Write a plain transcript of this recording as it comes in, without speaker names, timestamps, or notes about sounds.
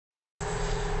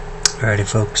Alrighty,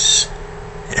 folks.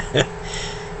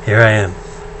 Here I am,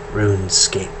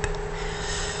 Runescape.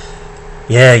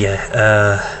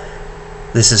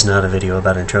 This is not a video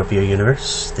about Entropia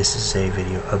Universe. This is a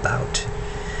video about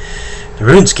the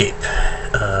Runescape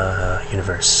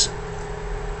universe.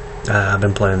 I've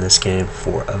been playing this game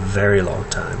for a very long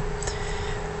time.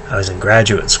 I was in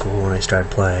graduate school when I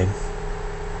started playing,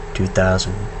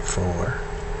 2004.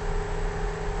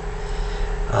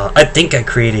 I think I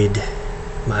created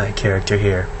my character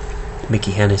here,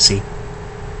 Mickey Hennessy,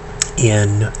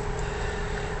 in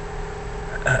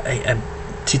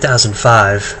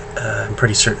 2005. I'm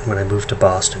pretty certain when I moved to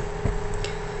Boston.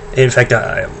 In fact,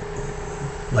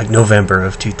 like November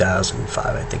of 2005,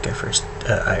 I think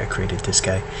I created this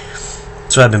guy.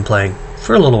 So I've been playing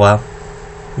for a little while,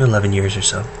 11 years or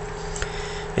so.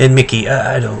 And Mickey,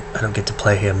 I don't get to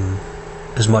play him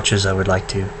as much as I would like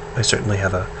to. I certainly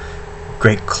have a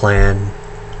great clan,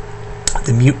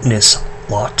 the Mutinous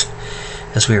Lot,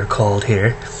 as we are called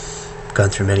here. Gone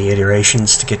through many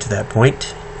iterations to get to that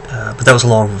point, but that was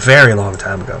a very long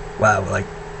time ago. Wow, like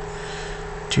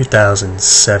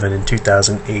 2007 and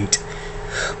 2008.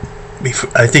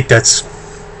 I think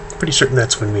pretty certain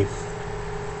that's when we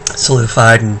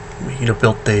solidified and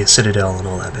built the Citadel and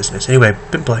all that business. Anyway,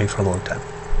 I've been playing for a long time.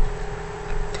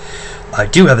 I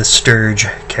do have a Sturge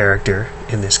character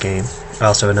in this game. I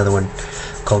also have another one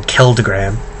called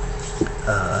Keldagram,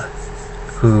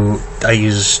 who I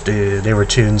used. They were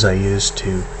toons I used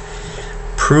to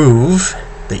prove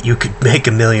that you could make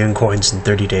 1 million coins in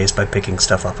 30 days by picking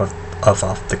stuff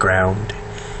off the ground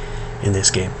in this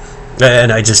game.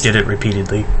 And I just did it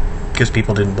repeatedly because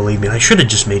people didn't believe me. I should have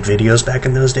just made videos back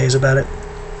in those days about it,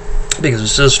 because it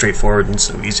was so straightforward and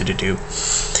so easy to do.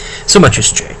 So much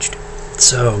has changed.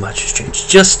 So much has changed.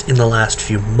 Just in the last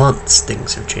few months,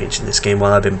 things have changed in this game.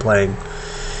 While I've been playing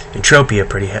Entropia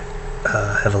pretty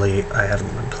heavily, I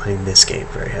haven't been playing this game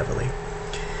very heavily.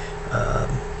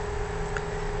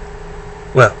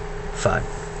 Well, fine.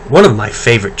 One of my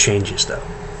favorite changes, though,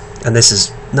 and this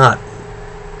is not,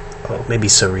 maybe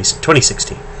so recent,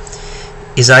 2016,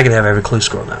 is I can have every clue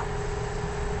scroll now.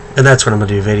 And that's what I'm going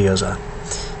to do videos on.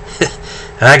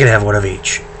 I can have one of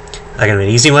each. I can have an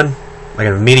easy one, I can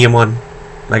have a medium one,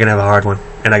 I can have a hard one,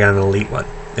 and I can have an elite one.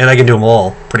 And I can do them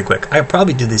all pretty quick. I can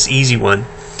probably do this easy one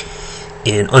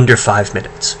in under 5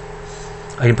 minutes.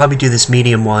 I can probably do this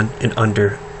medium one in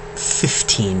under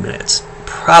 15 minutes.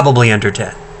 Probably under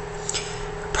 10.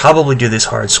 Probably do this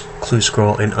hard clue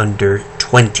scroll in under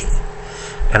 20.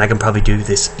 And I can probably do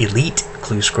this elite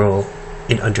clue scroll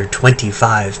in under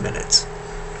 25 minutes.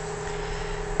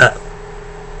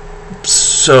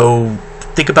 So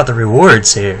think about the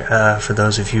rewards here. For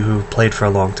those of you who played for a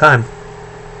long time,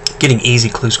 getting easy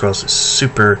clue scrolls is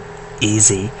super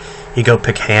easy. You go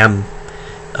pick ham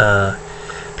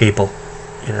people,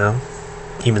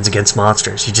 humans against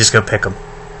monsters. You just go pick them,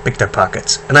 pick their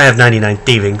pockets. And I have 99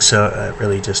 thieving, so it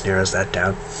really just narrows that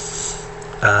down.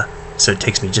 So it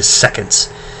takes me just seconds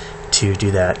to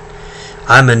do that.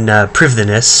 I'm in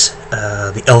Privdinus,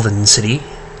 the Elven City,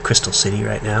 Crystal City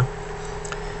right now.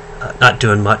 Not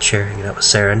doing much here, hanging out with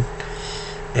Saren.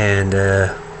 And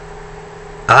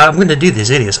I'm going to do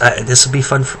these videos. This will be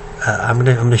fun. I'm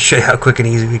going to show you how quick and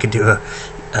easy we can do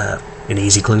an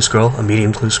easy clue scroll, a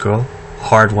medium clue scroll, a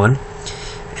hard one,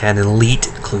 and an elite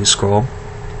clue scroll.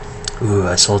 Ooh,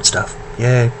 I sold stuff.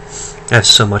 Yay. I have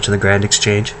so much in the Grand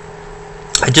Exchange.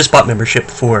 I just bought membership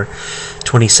for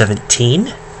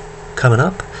 2017 coming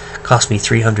up. Cost me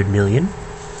 300 million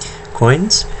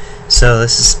coins. So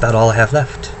this is about all I have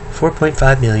left.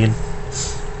 4.5 million.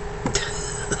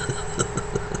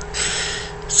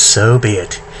 So be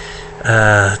it.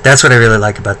 That's what I really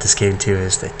like about this game too,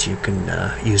 is that you can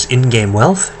use in-game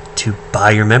wealth to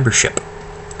buy your membership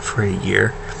for a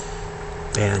year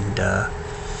and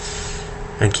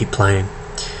keep playing.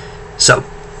 So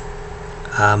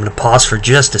I'm going to pause for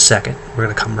just a second. We're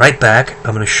going to come right back.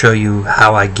 I'm going to show you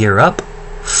how I gear up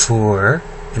for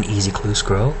an easy clue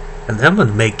scroll, and then I'm going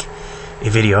to make a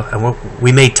video, and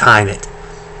we may time it.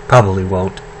 Probably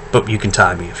won't, but you can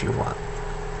time me if you want.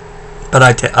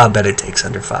 But I'll bet it takes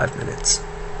under 5 minutes.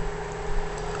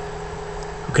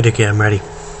 Okay, I'm ready.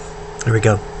 Here we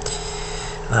go.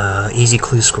 Easy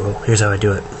clue scroll. Here's how I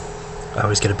do it. I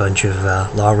always get a bunch of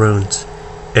law runes: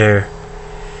 air,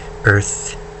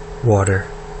 earth, water,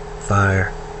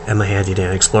 fire, and my handy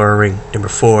dandy explorer ring. Number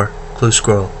 4, clue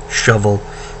scroll, shovel,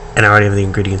 and I already have the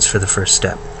ingredients for the first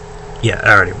step. Yeah,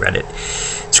 I already read it.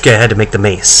 It's okay, I had to make the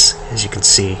mace. As you can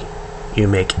see, you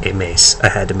make a mace. I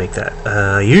had to make that.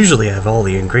 Usually I have all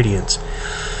the ingredients.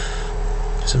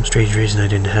 For some strange reason I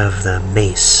didn't have the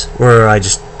mace. Or I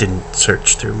just didn't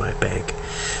search through my bank,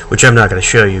 which I'm not going to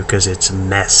show you because it's a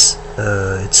mess.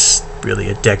 It's really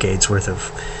a decade's worth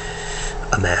of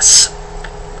a mess.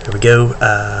 There we go.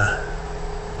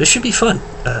 This should be fun.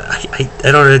 I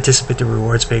don't anticipate the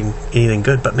rewards being anything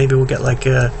good, but maybe we'll get like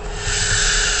I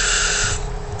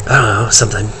don't know,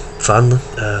 something fun.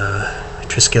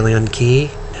 Triskelion key.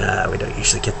 We don't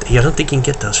usually get. I don't think you can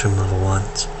get those from level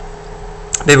 1s.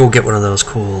 Maybe we'll get one of those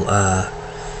cool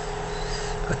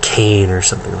a cane or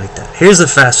something like that. Here's the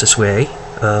fastest way.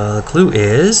 The clue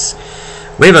is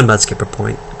wave on Mudskipper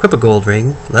Point, equip a gold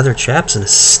ring, leather chaps, and a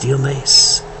steel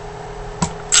mace.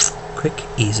 Quick,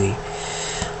 easy.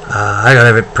 I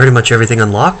got pretty much everything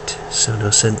unlocked, so no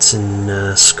sense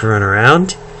in screwing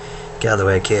around. Get out of the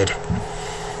way, kid.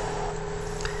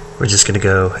 We're just gonna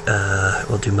go.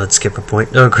 We'll do Mudskipper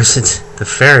Point. No, of course it's the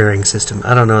fairy ring system.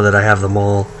 I don't know that I have them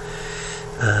all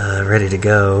ready to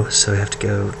go, so we have to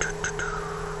go.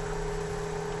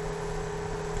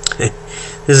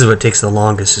 This is what takes the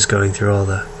longest, is going through all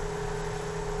the.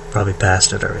 Probably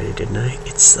passed it already, didn't I?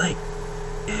 It's like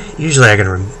usually I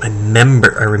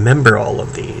remember all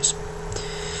of these,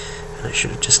 and I should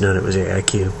have just known it was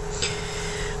AIQ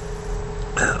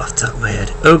off the top of my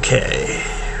head. Okay,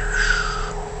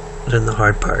 then the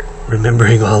hard part,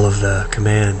 remembering all of the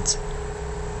commands.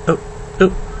 Oh.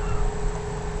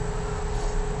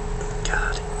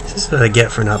 God, this is what I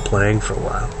get for not playing for a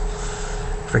while.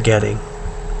 Forgetting.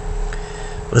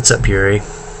 What's up, Yuri?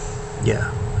 Yeah,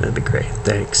 that'd be great.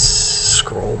 Thanks.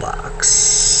 Scroll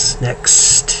box.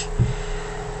 Next.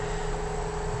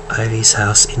 Ivy's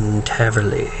house in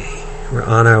Taverley. We're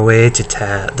on our way to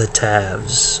the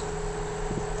Tavs.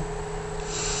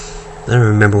 I don't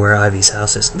remember where Ivy's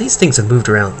house is. These things have moved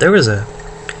around. There was a...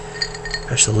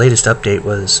 Actually, the latest update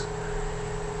was...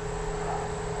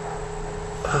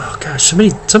 Oh gosh, so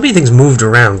many things moved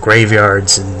around.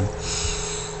 Graveyards and...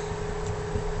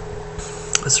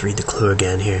 Let's read the clue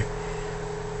again here.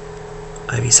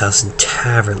 Ivy's house in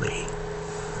Taverley.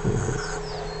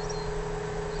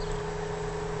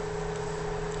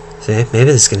 See, maybe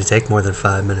this is going to take more than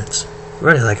 5 minutes. We're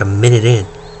already like a minute in.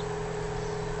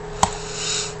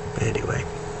 Anyway.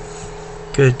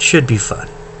 Good, should be fun.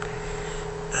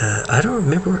 I don't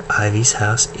remember where Ivy's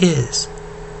house is,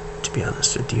 to be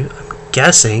honest with you. I'm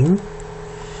guessing...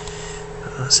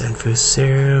 Sanfu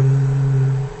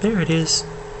Serum... There it is.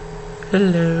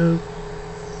 Hello.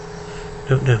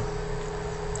 No.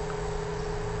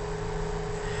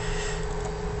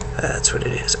 That's what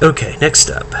it is. Okay, next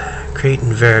up.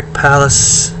 Creighton Varick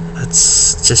Palace.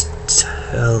 Let's just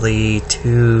tally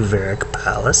to Varick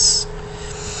Palace.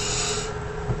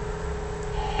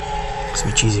 It's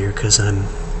much easier because I'm...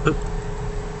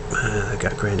 I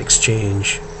got Grand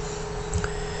Exchange.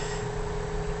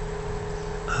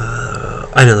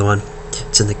 I know the one.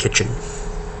 It's in the kitchen.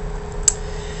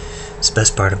 It's the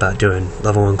best part about doing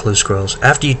level 1 clue scrolls.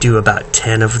 After you do about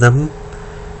 10 of them,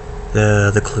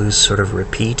 the clues sort of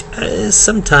repeat.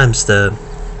 Sometimes the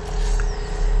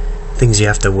things you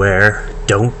have to wear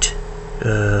don't.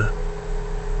 You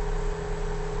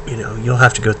know, you'll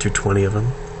have to go through 20 of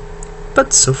them,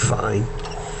 but so fine.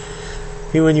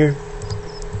 When you're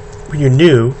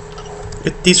new,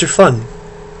 these are fun.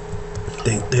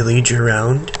 They lead you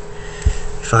around.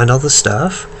 You find all the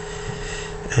stuff.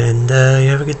 And you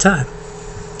have a good time.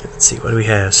 Let's see, what do we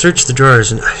have? Search the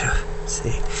drawers and...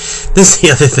 see, this is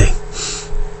the other thing.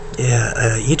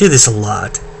 Yeah, you do this a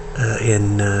lot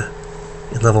in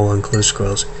level 1 clue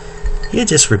scrolls. You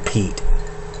just repeat.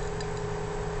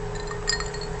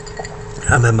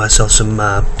 I made myself some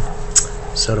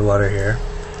soda water here.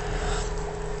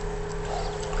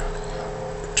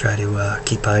 Try to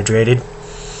keep hydrated.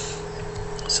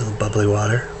 Some bubbly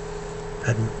water.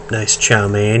 Had nice chow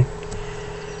mein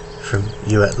from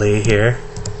Yuet Lee here.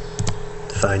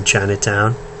 Fine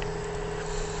Chinatown.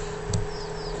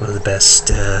 One of the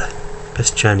best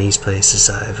Chinese places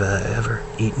I've ever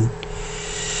eaten.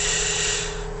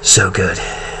 So good.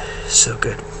 So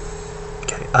good.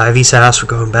 Okay, Ivy's house, we're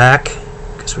going back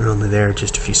because we were only there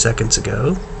just a few seconds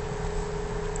ago.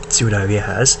 Let's see what Ivy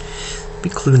has. Be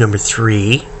clue number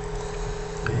 3.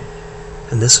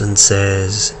 And this one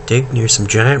says, dig near some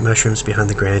giant mushrooms behind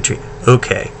the grand tree.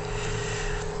 Okay.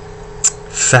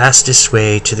 Fastest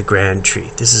way to the grand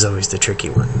tree. This is always the tricky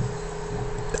one.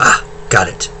 Ah, got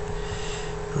it.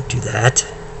 Don't do that.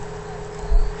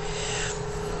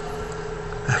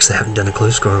 Actually, I haven't done a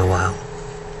clue scroll in a while.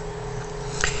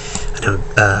 I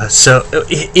know. So,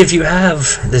 if you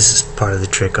have, this is part of the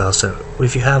trick also,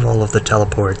 if you have all of the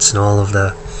teleports and all of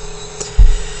the,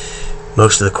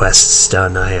 most of the quests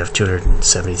done, I have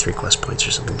 273 quest points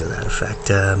or something to that effect.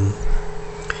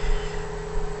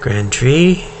 Grand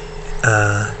Tree.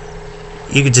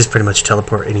 you could just pretty much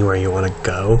teleport anywhere you want to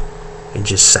go in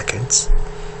just seconds.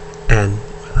 And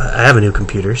I have a new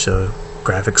computer, so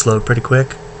graphics load pretty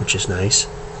quick, which is nice.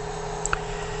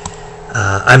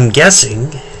 I'm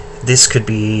guessing this could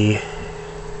be...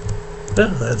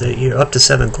 well, you're up to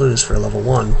 7 clues for level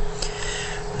 1.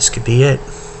 This could be it.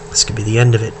 This could be the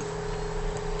end of it.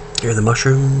 Here are the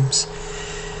mushrooms.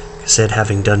 Like I said,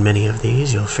 having done many of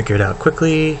these, you'll figure it out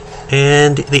quickly.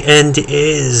 And the end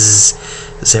is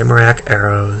Zamorak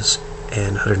arrows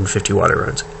and 150 water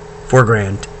runs. 4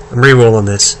 grand. I'm re-rolling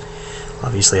this.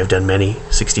 Obviously, I've done many.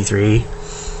 63.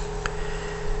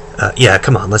 Yeah,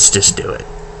 come on, let's just do it.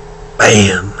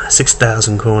 Bam!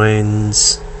 6,000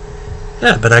 coins.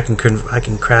 Yeah, but I can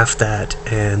craft that,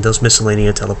 and those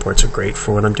miscellaneous teleports are great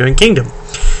for when I'm doing Kingdom.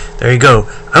 There you go.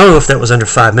 I don't know if that was under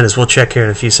 5 minutes. We'll check here in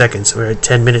a few seconds. We're at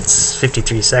 10 minutes,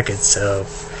 53 seconds, so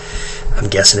I'm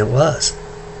guessing it was.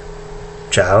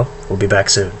 Ciao. We'll be back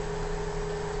soon.